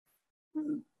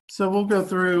So we'll go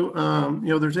through,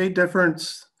 there's 8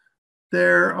 different,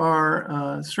 there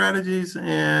are strategies,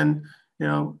 and,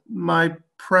 my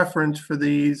preference for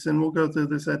these, and we'll go through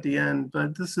this at the end,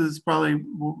 but this is probably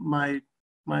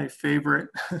my favorite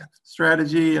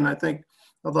strategy, and I think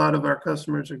a lot of our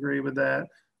customers agree with that.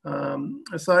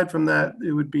 Aside from that,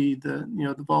 it would be the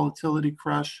volatility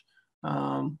crush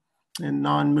and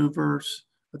non-movers.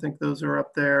 I think those are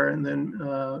up there, and then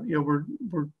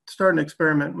we're starting to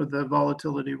experiment with the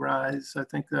volatility rise. I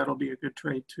think that'll be a good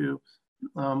trade too.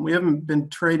 We haven't been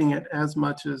trading it as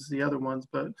much as the other ones,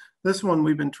 but this one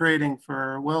we've been trading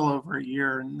for well over a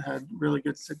year and had really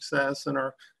good success, and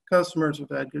our customers have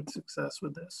had good success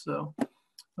with this. So,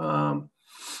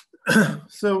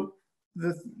 so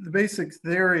the basic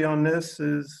theory on this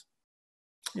is,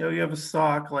 you have a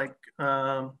stock like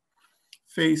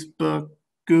Facebook,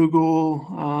 Google,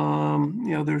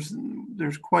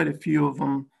 there's quite a few of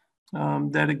them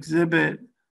that exhibit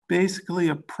basically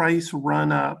a price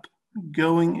run up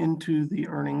going into the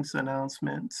earnings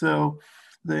announcement. So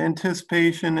the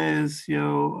anticipation is,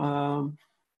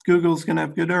 Google's going to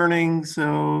have good earnings,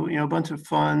 so a bunch of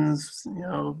funds,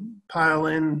 pile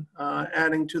in,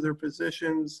 adding to their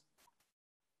positions.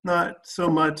 Not so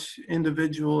much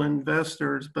individual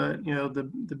investors, but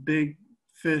the big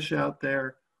fish out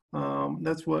there.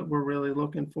 That's what we're really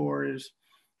looking for, is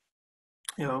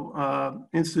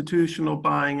institutional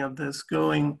buying of this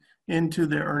going into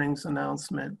the earnings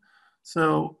announcement.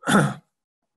 So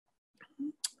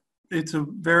it's a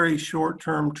very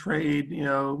short-term trade, in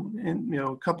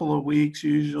a couple of weeks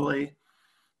usually.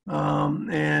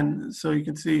 And so you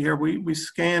can see here, we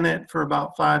scan it for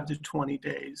about 5 to 20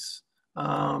 days.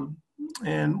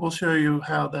 And we'll show you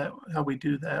how we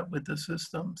do that with the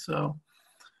system. So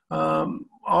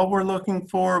all we're looking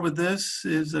for with this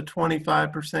is a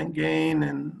 25% gain.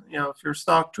 And, if you're a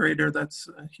stock trader, that's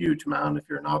a huge amount. If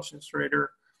you're an options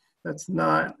trader, that's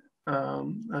not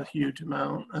a huge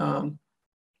amount.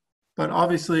 But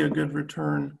obviously a good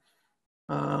return,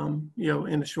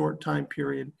 in a short time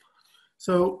period.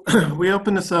 So we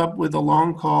open this up with a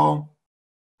long call,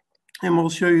 and we'll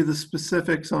show you the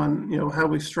specifics on, how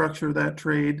we structure that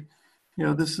trade.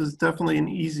 This is definitely an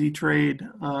easy trade,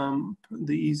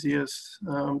 the easiest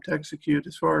to execute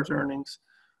as far as earnings.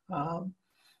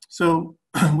 So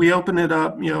we open it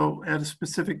up, at a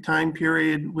specific time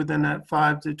period within that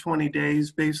 5 to 20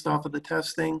 days based off of the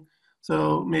testing.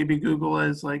 So maybe Google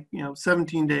has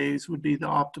 17 days would be the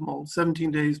optimal.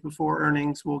 17 days before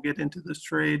earnings, we'll get into this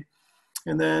trade.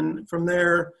 And then from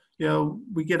there,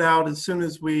 we get out as soon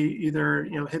as we either,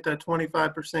 hit that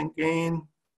 25% gain.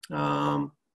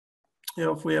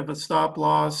 If we have a stop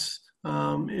loss,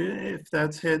 if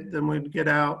that's hit, then we'd get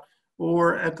out.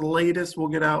 Or at the latest, we'll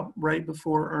get out right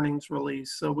before earnings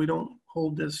release. So we don't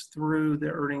hold this through the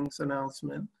earnings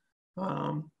announcement.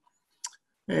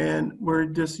 And we're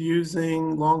just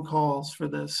using long calls for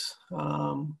this.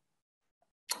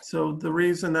 So the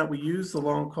reason that we use the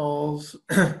long calls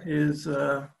is,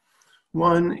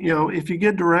 one, if you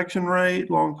get direction right,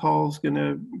 long call is going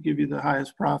to give you the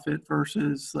highest profit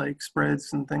versus like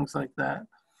spreads and things like that.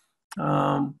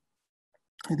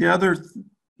 The other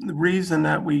reason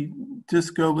that we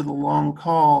just go with a long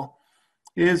call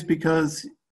is because,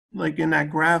 like in that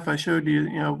graph I showed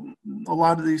you, a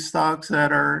lot of these stocks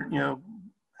that are,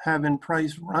 having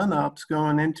price run-ups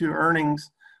going into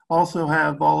earnings also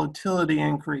have volatility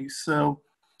increase. So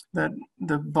that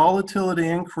the volatility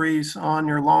increase on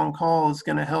your long call is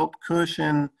going to help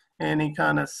cushion any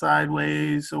kind of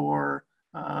sideways or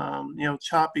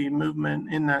choppy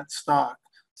movement in that stock.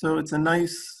 So it's a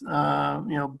nice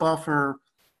buffer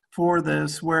for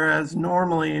this. Whereas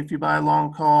normally, if you buy a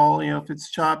long call, if it's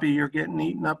choppy, you're getting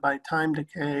eaten up by time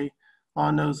decay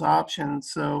on those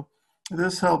options. So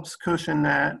this helps cushion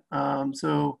that.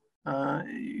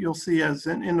 You'll see as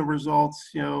in the results,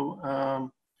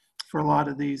 for a lot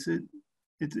of these,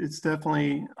 it's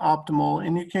definitely optimal.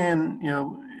 And you can,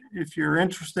 if you're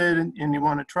interested and you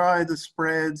want to try the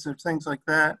spreads or things like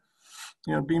that,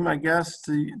 be my guest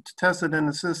to test it in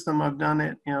the system. I've done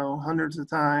it, hundreds of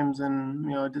times,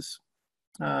 and I just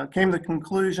came to the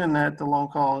conclusion that the long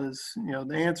call is,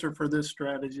 the answer for this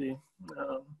strategy.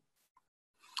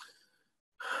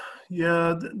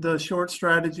 The short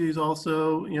strategies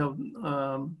also,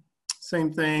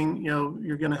 same thing.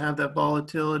 You're going to have that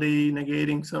volatility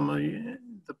negating some of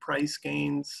the price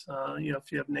gains.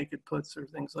 If you have naked puts or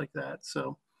things like that.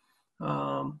 So,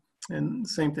 and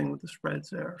same thing with the spreads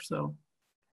there. So,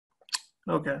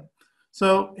 okay.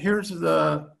 So here's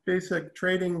the basic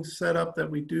trading setup that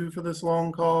we do for this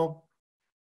long call.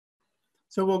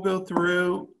 So we'll go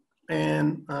through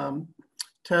and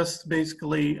tests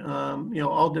basically,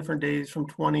 all different days from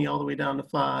 20 all the way down to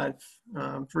 5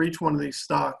 for each one of these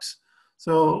stocks.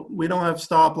 So we don't have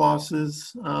stop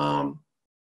losses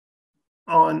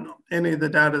on any of the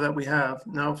data that we have.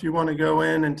 Now, if you want to go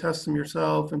in and test them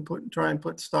yourself and try and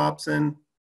put stops in,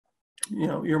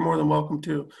 you're more than welcome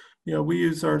to. We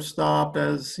use our stop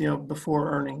as,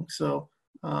 before earnings. So,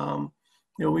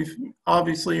 we've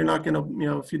obviously you're not going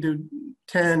to, if you do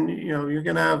 10, you're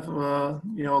going to have, a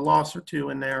loss or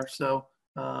two in there. So,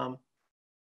 how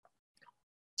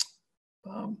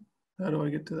do I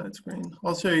get to that screen?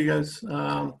 I'll show you guys.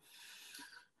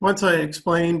 Once I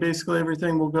explain basically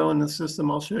everything, we'll go in the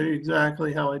system. I'll show you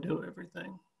exactly how I do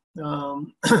everything.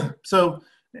 So,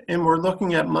 and we're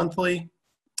looking at monthly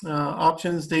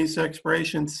options, days to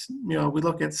expirations. We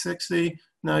look at 60.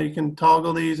 Now you can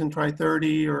toggle these and try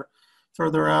 30 or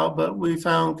further out, but we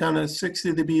found kind of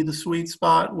 60 to be the sweet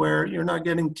spot where you're not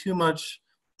getting too much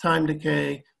time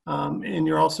decay, and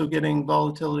you're also getting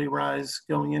volatility rise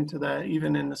going into that,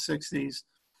 even in the 60s.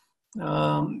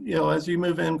 As you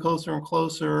move in closer and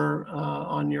closer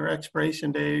on your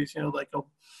expiration days, like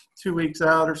 2 weeks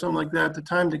out or something like that, the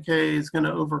time decay is going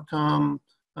to overcome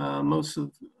most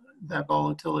of that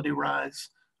volatility rise.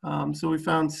 So we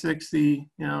found 60,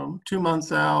 2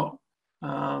 months out,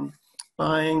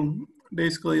 buying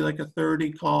basically like a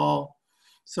 30 call.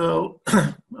 So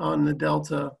on the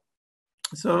delta.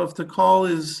 So if the call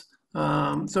is,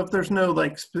 so if there's no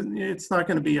it's not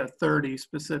going to be a 30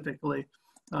 specifically.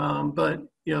 But,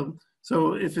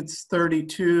 so if it's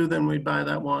 32, then we buy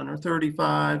that one, or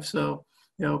 35. So,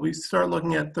 we start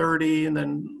looking at 30 and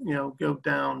then, go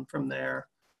down from there.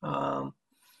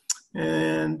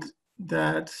 And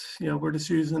that, we're just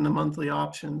using the monthly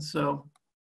options.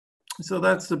 So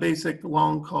that's the basic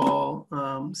long call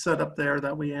setup there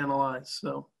that we analyze.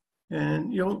 So,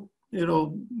 and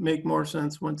it'll make more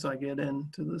sense once I get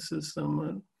into the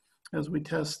system as we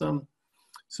test them.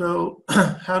 So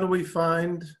how do we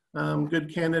find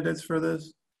good candidates for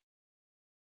this?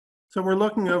 So we're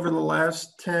looking over the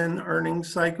last 10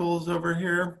 earnings cycles over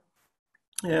here,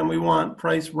 and we want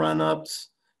price run-ups,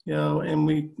 and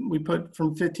we put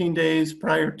from 15 days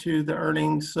prior to the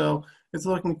earnings. So it's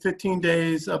looking 15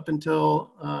 days up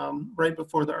until right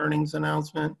before the earnings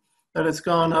announcement that it's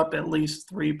gone up at least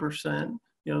 3%,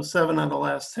 7 out of the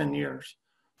last 10 years.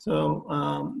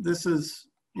 So this is,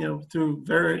 through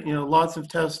lots of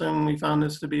testing, we found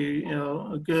this to be,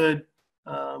 a good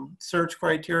search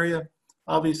criteria.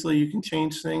 Obviously, you can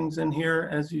change things in here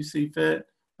as you see fit.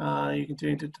 You can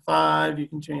change it to 5, you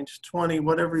can change to 20,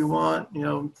 whatever you want.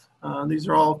 These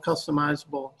are all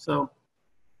customizable. So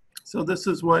this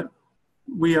is what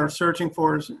we are searching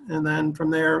for, and then from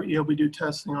there, we do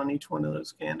testing on each one of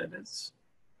those candidates.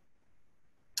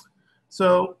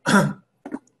 So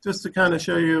just to kind of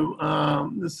show you,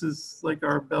 this is like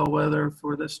our bellwether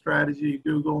for this strategy,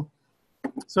 Google.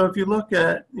 So if you look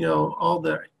at, all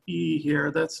the E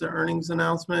here, that's the earnings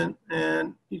announcement,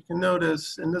 and you can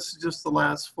notice, and this is just the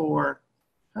last 4,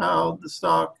 how the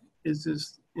stock is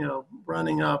just,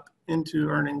 running up into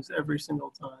earnings every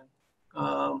single time.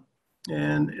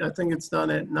 And I think it's done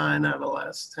it 9 out of the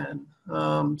last 10.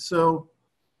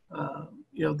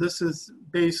 This is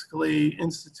basically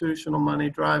institutional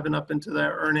money driving up into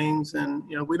their earnings, and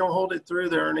we don't hold it through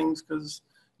the earnings because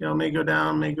it may go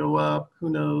down, may go up, who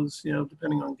knows,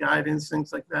 depending on guidance,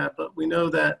 things like that. But we know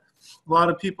that a lot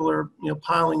of people are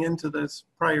piling into this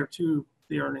prior to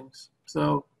the earnings.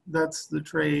 So that's the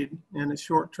trade, and it's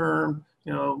short term,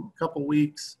 a couple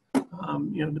weeks,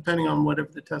 depending on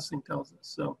whatever the testing tells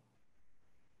us.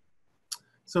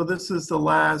 So this is the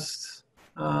last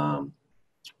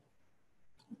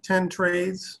 10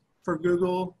 trades for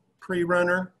Google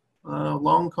Pre-Runner,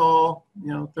 long call,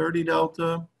 30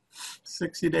 delta,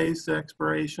 60 days to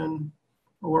expiration,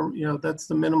 or that's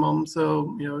the minimum.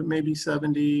 So it may be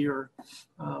 70, or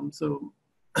so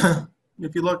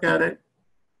if you look at it,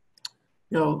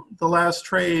 the last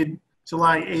trade,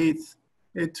 July 8th,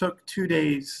 it took 2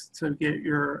 days to get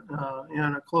your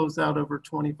it closed out over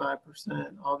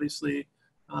 25%. Obviously,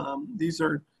 these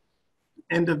are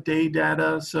end of day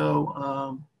data,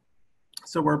 so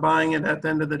so we're buying it at the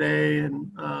end of the day,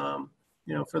 and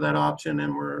for that option,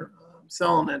 and we're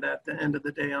selling it at the end of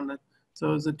the day on the.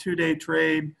 So it was a 2-day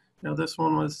trade. This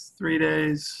one was 3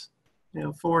 days,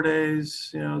 4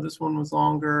 days. This one was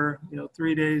longer,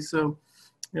 3 days. So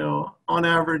on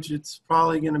average, it's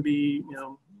probably going to be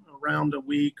around a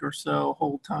week or so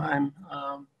hold time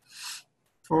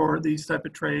for these type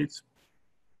of trades.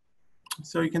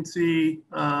 So you can see.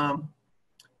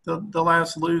 The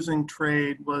last losing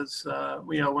trade was,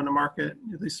 when the market,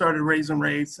 they started raising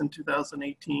rates in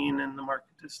 2018 and the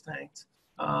market just tanked.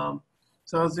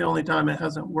 So that was the only time it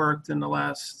hasn't worked in the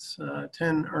last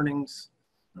 10 earnings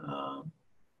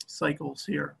cycles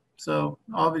here. So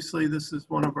obviously this is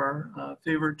one of our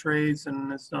favorite trades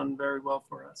and it's done very well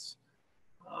for us.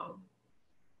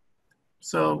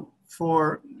 So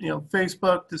for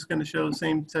Facebook, this is going to show the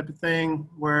same type of thing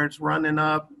where it's running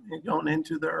up and going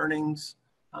into the earnings.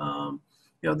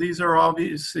 These are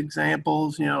obvious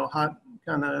examples. Hot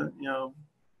kind of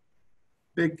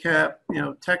big cap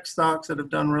tech stocks that have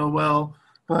done real well.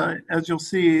 But as you'll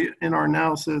see in our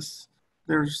analysis,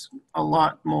 there's a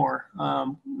lot more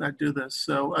that do this.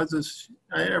 So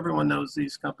everyone knows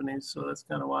these companies, so that's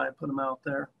kind of why I put them out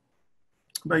there.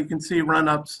 But you can see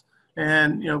run-ups,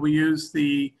 and we use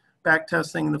the back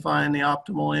testing to find the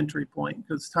optimal entry point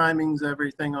because timing's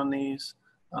everything on these.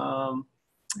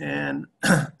 And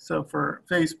so for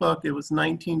Facebook, it was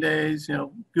 19 days.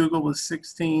 Google was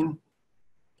 16.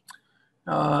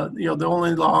 The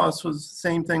only loss was the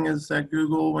same thing as at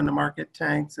Google when the market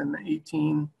tanked in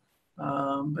 18.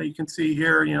 But you can see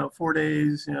here, 4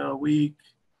 days, a week,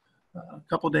 a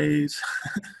couple days.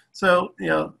 So,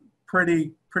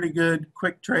 pretty good,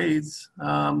 quick trades,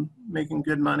 making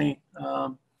good money.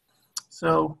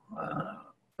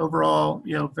 Overall,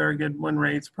 very good win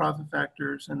rates, profit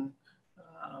factors. And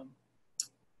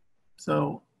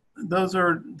so those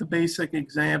are the basic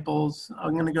examples.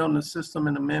 I'm going to go in the system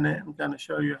in a minute and kind of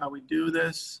show you how we do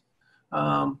this.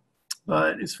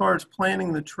 But as far as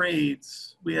planning the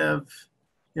trades, we have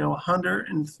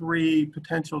 103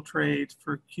 potential trades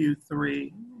for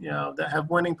Q3 that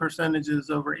have winning percentages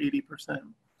over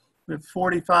 80%. We have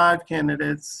 45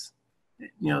 candidates.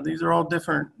 These are all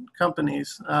different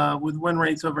companies with win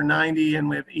rates over 90, and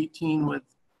we have 18 with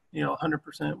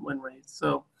 100% win rates.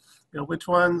 So which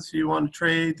ones you want to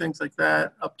trade, things like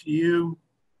that, up to you.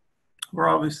 We're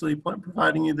obviously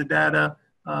providing you the data,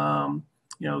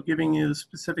 giving you the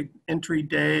specific entry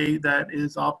day that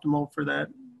is optimal for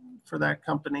that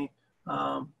company.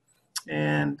 The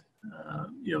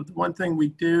one thing we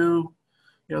do,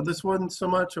 this wasn't so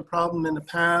much a problem in the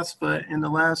past, but in the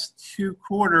last 2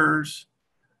 quarters,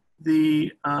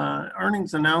 the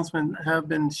earnings announcement have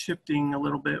been shifting a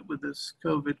little bit with this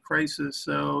COVID crisis.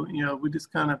 So, we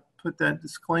just kind of put that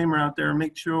disclaimer out there and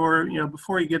make sure,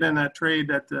 before you get in that trade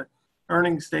that the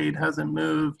earnings date hasn't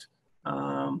moved.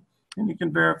 And you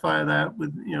can verify that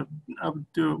with, I would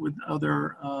do it with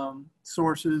other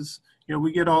sources.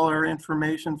 We get all our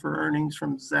information for earnings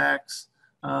from Zacks.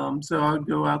 So I would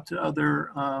go out to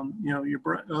other,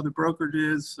 other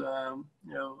brokerages,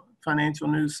 financial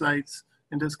news sites,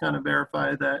 and just kind of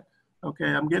verify that, okay,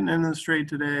 I'm getting in this trade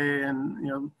today,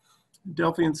 and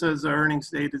Delphian says the earnings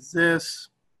date is this.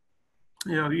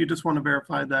 You just want to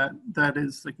verify that that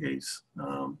is the case.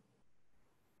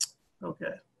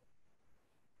 Okay.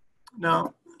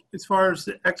 Now, as far as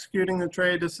executing the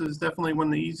trade, this is definitely one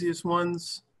of the easiest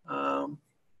ones.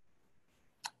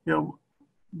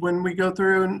 When we go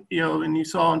through, and you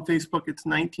saw on Facebook, it's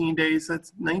 19 days.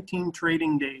 That's 19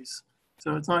 trading days.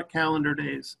 So it's not calendar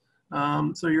days.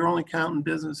 So you're only counting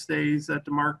business days that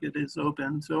the market is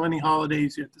open. So any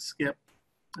holidays you have to skip.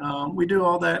 We do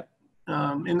all that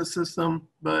in the system,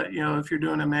 but if you're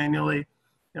doing it manually,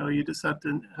 you just have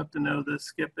to know to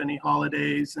skip any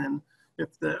holidays. And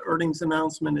if the earnings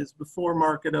announcement is before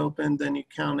market open, then you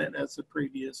count it as the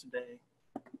previous day.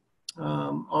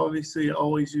 Obviously,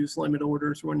 always use limit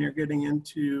orders when you're getting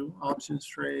into options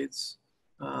trades.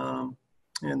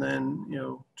 And then,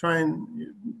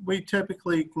 we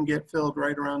typically can get filled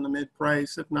right around the mid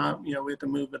price. If not, we have to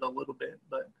move it a little bit,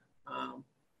 but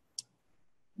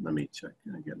let me check.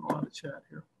 I'm getting a lot of chat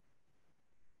here.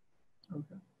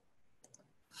 Okay.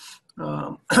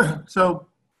 So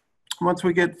once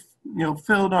we get,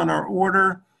 filled on our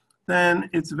order, then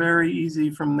it's very easy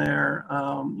from there.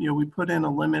 We put in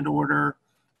a limit order,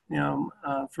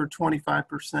 for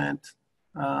 25%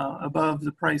 above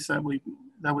the price that we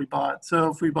bought. So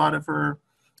if we bought it for,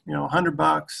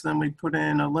 $100, then we put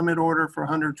in a limit order for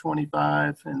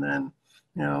 125, and then,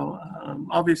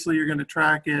 obviously you're going to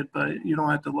track it, but you don't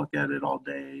have to look at it all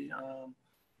day.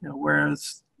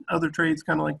 Whereas other trades,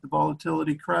 kind of like the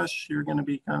volatility crush, you're going to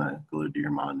be kind of glued to your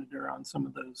monitor on some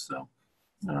of those. So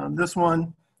this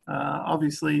one,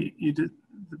 obviously,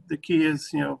 the key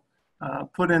is,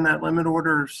 put in that limit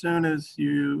order as soon as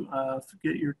you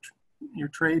get your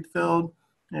trade filled.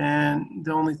 And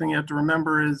the only thing you have to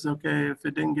remember is, okay, if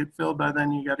it didn't get filled by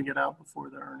then, you got to get out before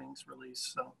the earnings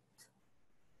release. So,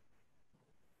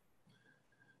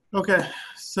 okay,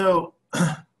 so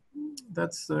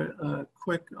that's a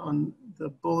quick on the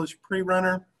bullish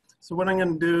pre-runner. So what I'm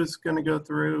going to do is going to go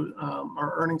through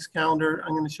our earnings calendar.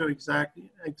 I'm going to show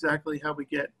exactly how we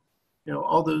get you know,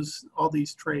 all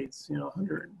these trades, you know,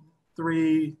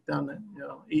 103 down to, you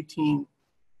know, 18.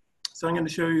 So I'm going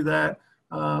to show you that,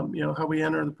 you know, how we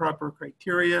enter the proper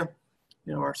criteria,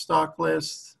 you know, our stock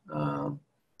list,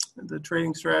 the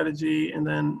trading strategy, and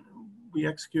then we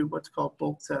execute what's called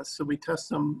bulk tests. So we test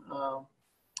them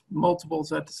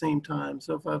multiples at the same time.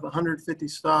 So if I have 150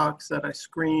 stocks that I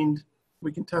screened,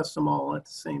 we can test them all at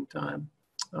the same time.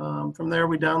 From there,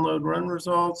 we download run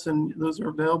results, and those are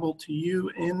available to you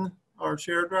in our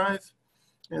share drive.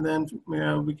 And then, you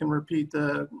know, we can repeat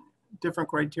the different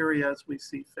criteria as we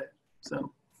see fit.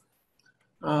 So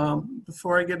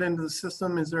before I get into the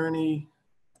system, is there any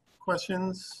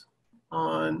questions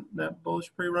on that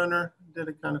Bullish Pre-Runner? Did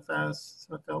it kind of fast,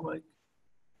 so I felt like.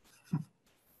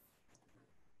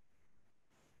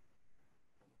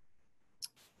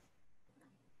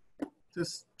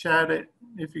 Just chat it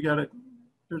if you got it.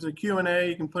 There's a Q&A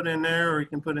you can put in there, or you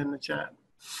can put it in the chat.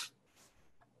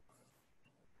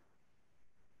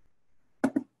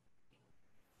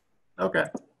 Okay,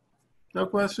 no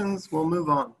questions, we'll move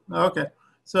on. Okay,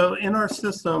 so in our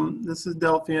system, this is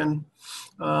Delphian.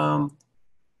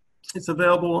 It's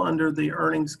available under the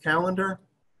earnings calendar.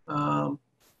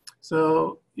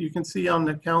 So you can see on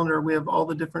the calendar, we have all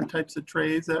the different types of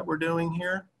trades that we're doing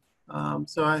here.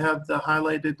 So I have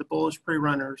highlighted the Bullish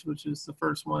Pre-Runners, which is the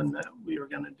first one that we are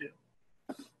going to do.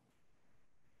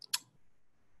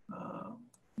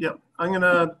 Yep, I'm going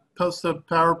to post the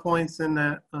PowerPoints in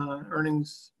that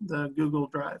earnings, the Google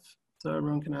Drive, so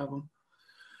everyone can have them.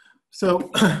 So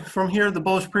from here, the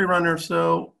Bullish Pre-Runner,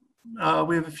 so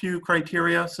we have a few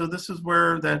criteria. So this is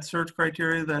where that search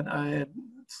criteria that I had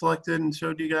selected and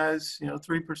showed you guys, you know,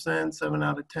 3%, 7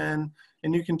 out of 10,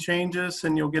 and you can change this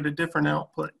and you'll get a different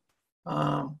output.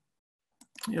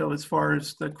 You know, as far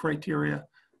as the criteria.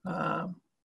 You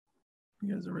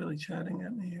guys are really chatting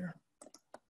at me here.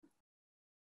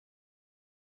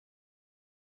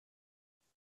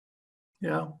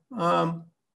 Yeah.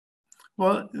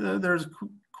 Well, there's a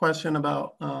question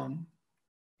about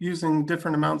using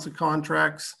different amounts of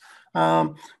contracts.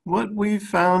 What we've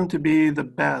found to be the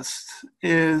best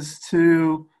is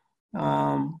to, you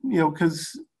know,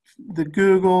 because the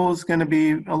Google is going to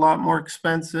be a lot more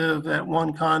expensive at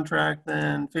one contract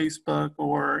than Facebook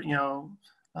or, you know,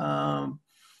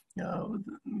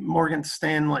 Morgan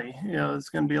Stanley. You know, it's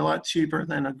going to be a lot cheaper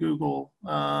than a Google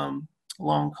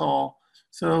long call.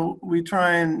 So we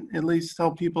try and at least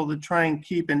tell people to try and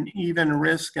keep an even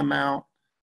risk amount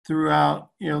throughout,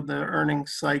 you know, the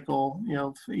earnings cycle, you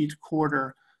know, for each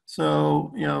quarter.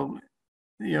 So, you know,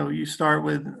 you start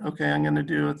with, okay, I'm going to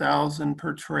do 1,000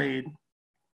 per trade.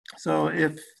 So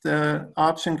if the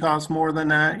option costs more than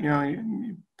that, you know,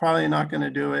 you're probably not going to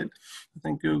do it. I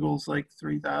think Google's like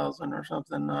 3,000 or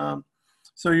something.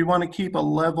 So you want to keep a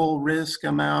level risk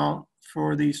amount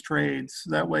for these trades.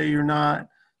 That way you're not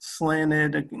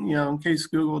slanted, you know, in case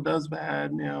Google does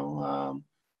bad, you know,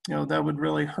 that would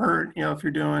really hurt, you know, if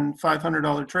you're doing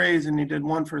 $500 trades and you did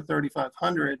one for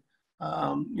 3,500,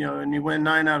 you know, and you win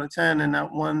 9 out of 10, and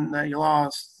that one that you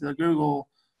lost, the Google,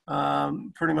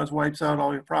 pretty much wipes out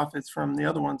all your profits from the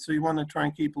other one. So you want to try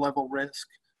and keep level risk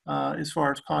as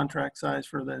far as contract size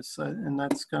for this. And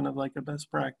that's kind of like a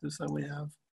best practice that we have.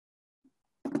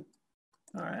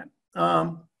 All right.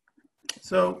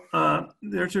 So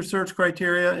there's your search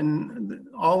criteria, and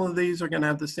all of these are going to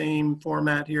have the same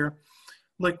format here.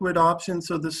 Liquid options,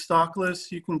 so the stock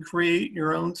list, you can create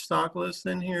your own stock list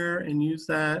in here and use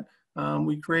that.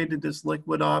 We created this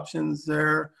liquid options.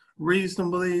 They're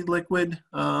reasonably liquid.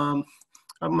 I'm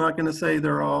not going to say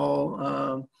they're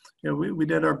all, you know, we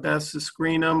did our best to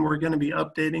screen them. We're going to be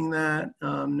updating that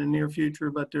in the near future,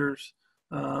 but there's,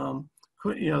 you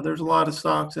know, there's a lot of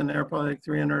stocks in there, probably like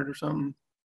 300 or something,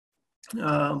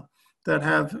 that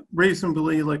have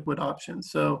reasonably liquid options.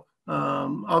 So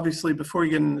obviously before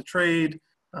you get in the trade,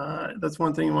 that's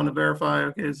one thing you want to verify.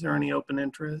 Okay, is there any open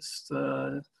interest?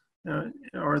 Are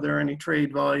there any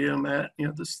trade volume at, you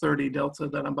know, this 30 delta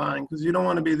that I'm buying? Because you don't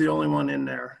want to be the only one in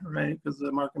there, right? Because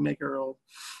the market maker will,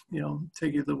 you know,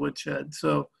 take you to the woodshed.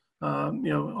 So, you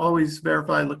know, always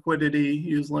verify liquidity,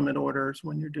 use limit orders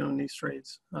when you're doing these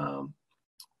trades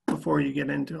before you get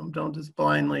into them. Don't just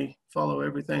blindly follow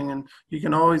everything. And you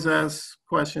can always ask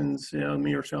questions, you know,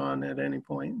 me or Shawn at any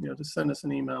point, you know, just send us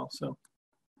an email. So.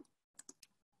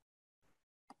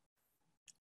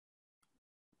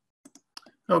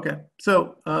 Okay,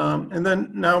 so, and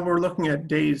then now we're looking at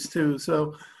days too.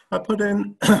 So I put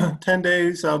in 10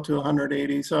 days out to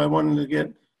 180. So I wanted to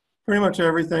get pretty much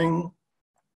everything,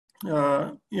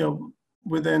 you know,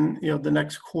 within, you know, the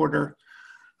next quarter.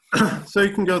 So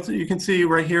you can go through, you can see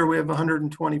right here, we have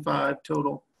 125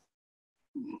 total.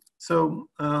 So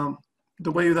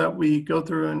the way that we go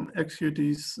through and execute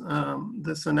these,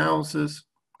 this analysis,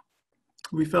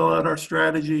 we fill out our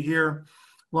strategy here,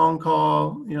 long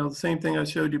call, you know, the same thing I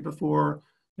showed you before,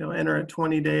 you know, enter at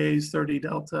 20 days, 30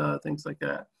 delta, things like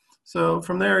that. So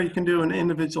from there, you can do an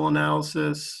individual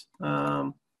analysis.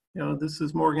 You know, this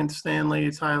is Morgan Stanley,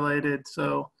 it's highlighted.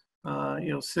 So,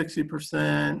 you know,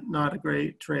 60%, not a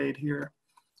great trade here.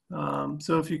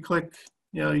 So if you click,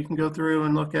 you know, you can go through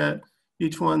and look at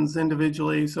each one's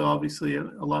individually. So obviously a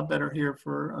lot better here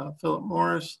for Philip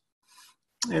Morris.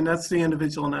 And that's the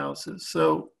individual analysis.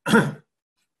 So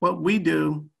what we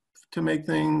do to make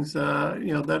things,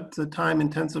 you know, that's a time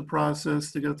intensive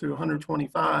process to go through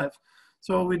 125.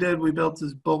 So what we did, we built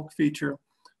this bulk feature.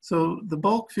 So the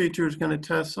bulk feature is going to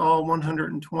test all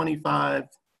 125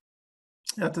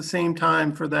 at the same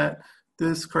time for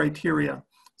this criteria.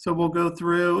 So we'll go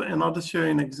through and I'll just show you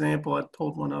an example. I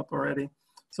pulled one up already.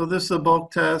 So this is a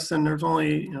bulk test and there's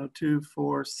only, you know, 2,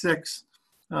 4, 6.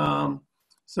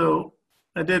 So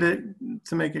I did it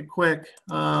to make it quick.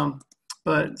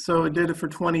 But so it did it for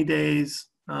 20 days.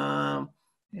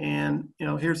 And, you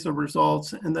know, here's the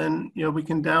results. And then, you know, we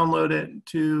can download it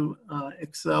to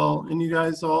Excel. And you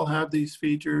guys all have these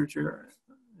features.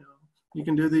 You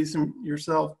can do these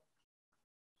yourself.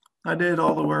 I did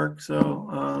all the work. So,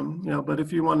 you know, but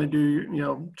if you want to do, you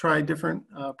know, try different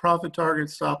profit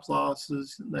targets, stop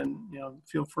losses, then, you know,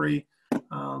 feel free.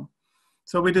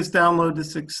 So we just download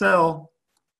this Excel.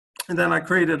 And then I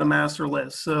created a master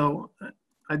list. So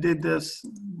I did this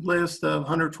list of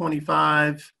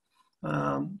 125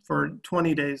 for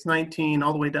 20 days, 19,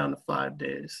 all the way down to 5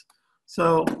 days.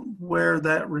 So where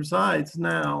that resides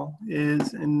now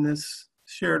is in this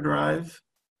share drive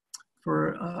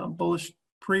for Bullish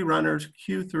Pre-Runners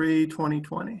Q3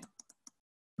 2020,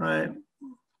 right?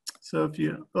 So if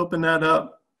you open that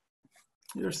up,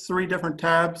 there's 3 different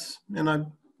tabs, and I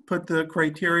put the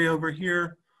criteria over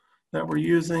here that we're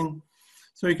using.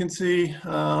 So you can see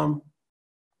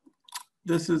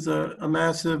this is a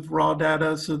massive raw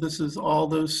data. So this is all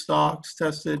those stocks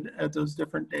tested at those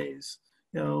different days,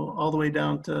 you know, all the way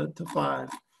down to 5.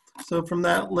 So from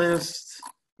that list,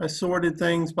 I sorted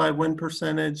things by win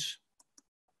percentage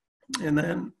and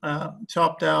then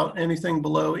chopped out anything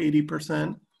below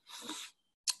 80%.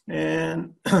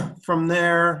 And from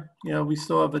there, you know, we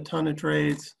still have a ton of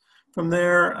trades. From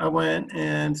there, I went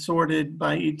and sorted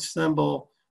by each symbol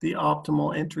the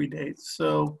optimal entry dates.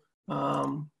 So,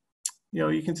 you know,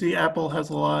 you can see Apple has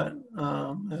a lot,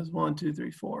 has 1, 2,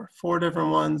 3, 4 different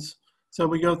ones. So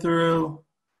we go through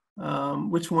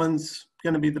which one's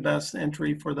going to be the best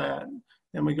entry for that.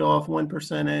 And we go off win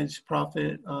percentage,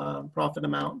 profit, profit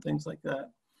amount, things like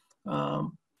that.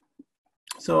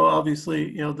 So obviously,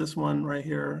 you know, this one right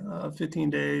here, 15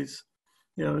 days,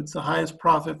 you know, it's the highest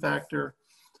profit factor.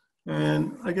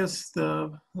 And I guess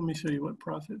let me show you what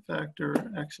profit factor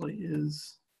actually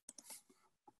is.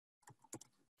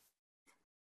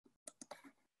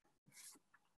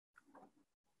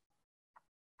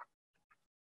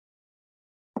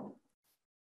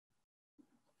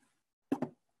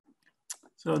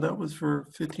 So that was for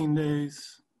 15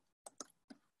 days.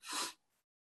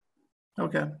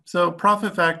 Okay, so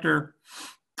profit factor,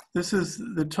 this is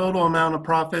the total amount of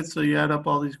profit. So you add up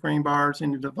all these green bars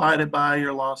and you divide it by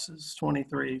your losses,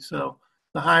 23. So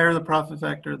the higher the profit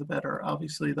factor, the better.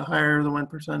 Obviously, the higher the win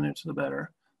percentage, the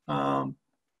better.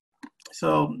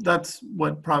 So that's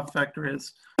what profit factor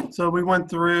is. So we went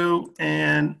through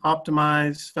and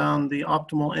optimized, found the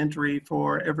optimal entry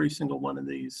for every single one of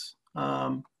these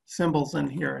symbols in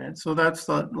here. And so that's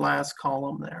the last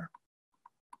column there.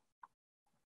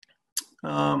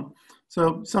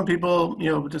 So some people,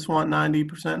 you know, just want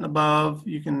 90% and above.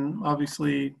 You can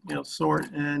obviously, you know,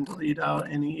 sort and delete out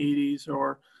any 80s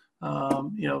or,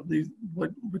 you know,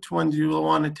 which ones you will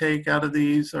want to take out of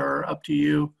these are up to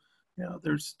you. You know,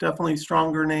 there's definitely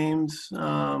stronger names.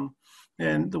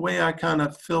 And the way I kind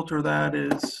of filter that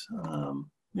is,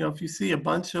 you know, if you see a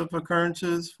bunch of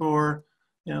occurrences for,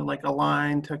 you know, like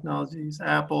Align Technologies,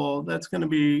 Apple, that's going to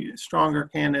be stronger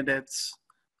candidates.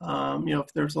 You know,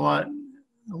 if there's a lot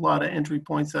of entry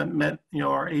points that met, you know,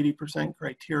 our 80%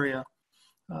 criteria.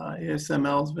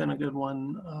 ASML has been a good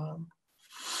one.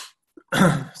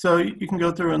 So you can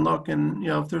go through and look, and, you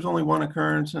know, if there's only one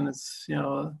occurrence and it's, you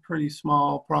know, a pretty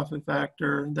small profit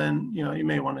factor, then, you know, you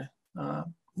may want to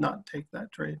not take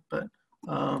that trade. But, you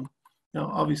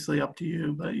know, obviously up to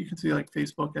you. But you can see like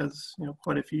Facebook has, you know,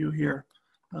 quite a few here.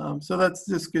 So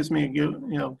this gives me a,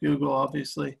 you know, Google,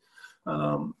 obviously.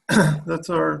 That's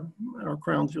our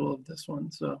crown jewel of this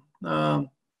one. So,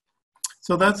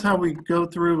 so that's how we go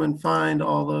through and find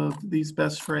all of these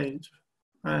best trades,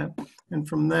 right? And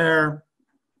from there,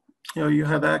 you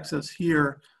have access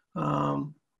here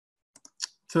to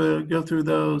go through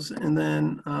those, and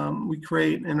then we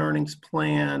create an earnings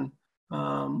plan,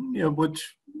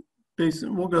 which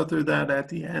basically we'll go through that at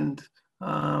the end.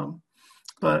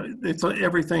 But it's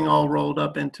everything all rolled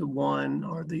up into one,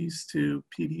 or these two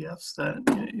PDFs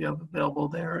that you have available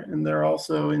there, and they're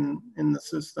also in the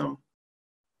system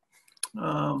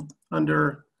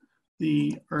under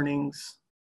the earnings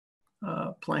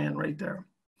plan right there.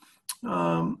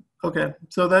 Okay,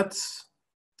 so that's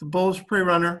the Bullish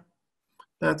Pre-Runner.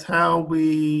 That's how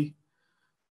we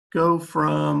go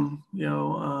from,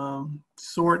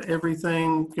 sort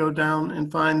everything, go down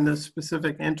and find the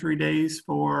specific entry days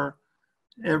for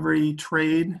every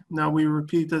trade. Now we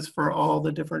repeat this for all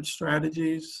the different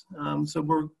strategies.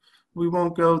 So we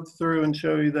won't go through and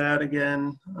show you that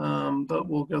again, but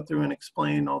we'll go through and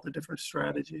explain all the different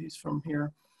strategies from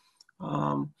here.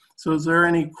 So is there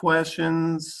any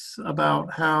questions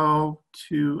about how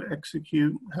to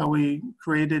execute, how we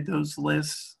created those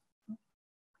lists?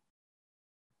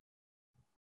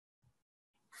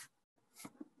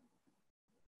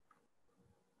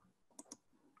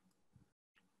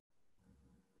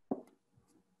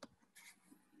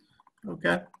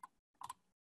 Okay.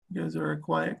 You guys are a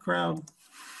quiet crowd.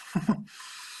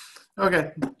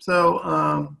 Okay,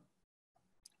 so,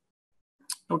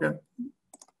 okay.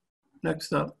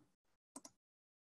 Next up.